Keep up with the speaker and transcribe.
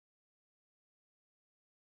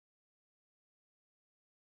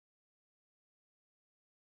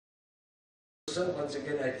So once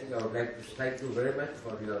again, I think I would like to thank you very much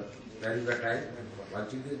for your valuable time and for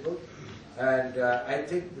launching this book. And I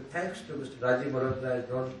think the thanks to Mr. Rajiv Malhotra is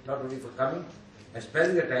not only for coming and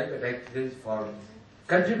spending the time, but actually for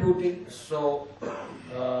contributing so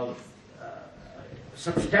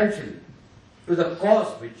substantially to the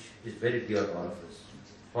cause which is very dear to all of us.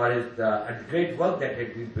 For his great work that he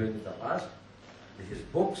has been doing in the past, his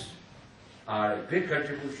books are a great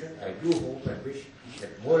contribution. I do hope and wish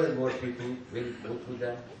that more and more people will go through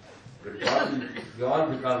them. We all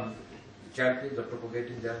become champions of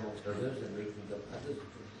propagating them amongst others and making them others.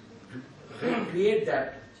 To create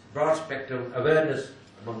that broad spectrum awareness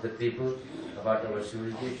among the people about our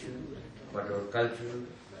civilization, about our cultural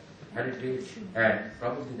heritage, and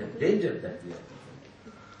probably the danger that we are.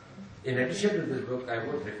 In addition to this book, I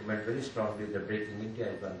would recommend very strongly the Breaking India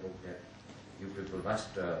is one book that you people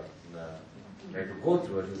must try to go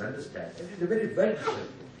through and you'll understand. And it is a very well-written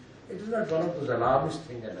book. It is not one of those alarmist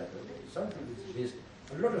things and other things. Something which is based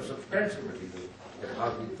on a lot of substantial material that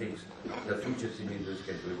how he thinks the future civilians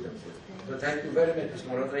can do it themselves. So thank you very much, Mr.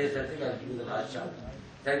 Malhotra. Yes, I think I'll give you the last chance.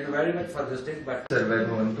 Thank you very much for this thing. But सर्वे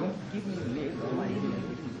भवन्तु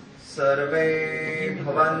सर्वे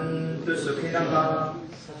भवन्तु सुखिनः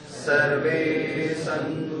सर्वे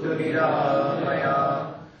सन्तु निरामयाः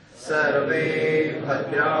सर्वे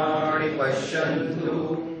भद्राणि पश्यन्तु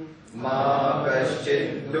मा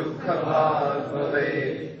कश्चित् दुःखभाग्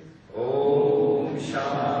भवेत् ॐ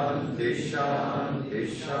शान्ति शान्ति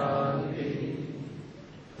शान्ति.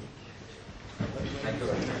 thank you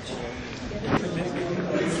very much.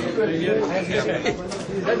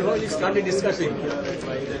 That's how you started discussing.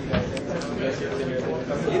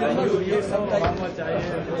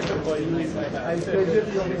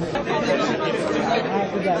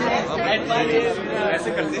 ऐसे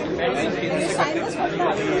करते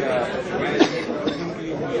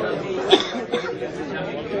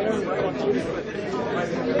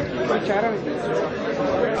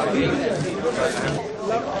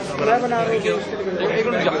क्या बना रहे हो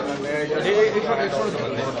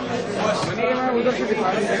उधर से दिखा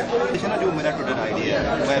रहे हैं जो मेरा टोटल आइडिया है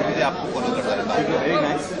मैं मुझे आपको फॉलो करता रहता हूँ. Very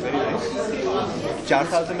nice very nice. 4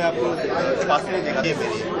 साल से मैं आपको पास से नहीं देखा.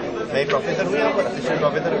 मैं प्रोफेसर हूँ यहाँ पर असिस्टेंट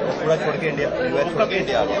प्रोफेसर पूरा छोड़ के इंडिया यूएस छोड़ के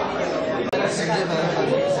इंडिया आ गया.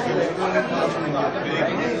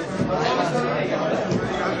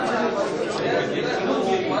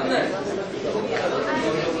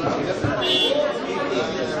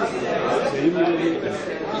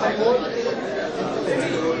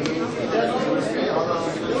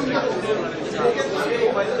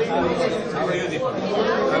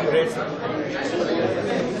 I'm great, sir.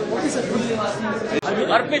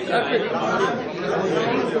 Arpit.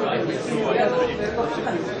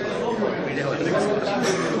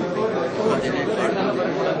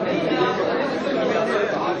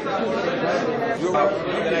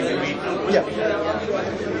 Yeah.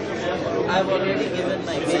 I've already given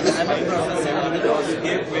my page. I'm a professor.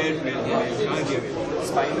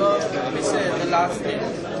 It's the last day.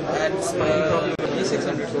 And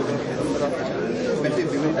 600.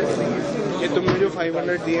 ये तुमने जो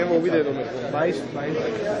 500 दिए वो भी दे दो मेरे को.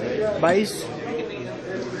 22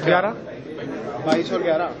 11 22 और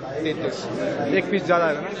 11 33. एक पीस ज्यादा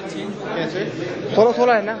है ना. कैसे 16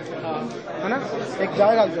 है ना एक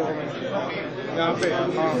ज्यादा डाल दो यहाँ पे.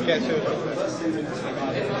 हाँ कैसे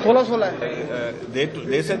 16 है.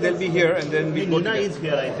 They said they'll be here and then we Nina is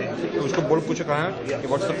here I think. उसको बोल पूछो कहाँ है.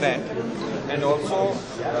 What's the plan? And also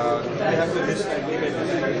they have to list.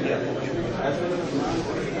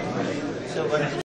 So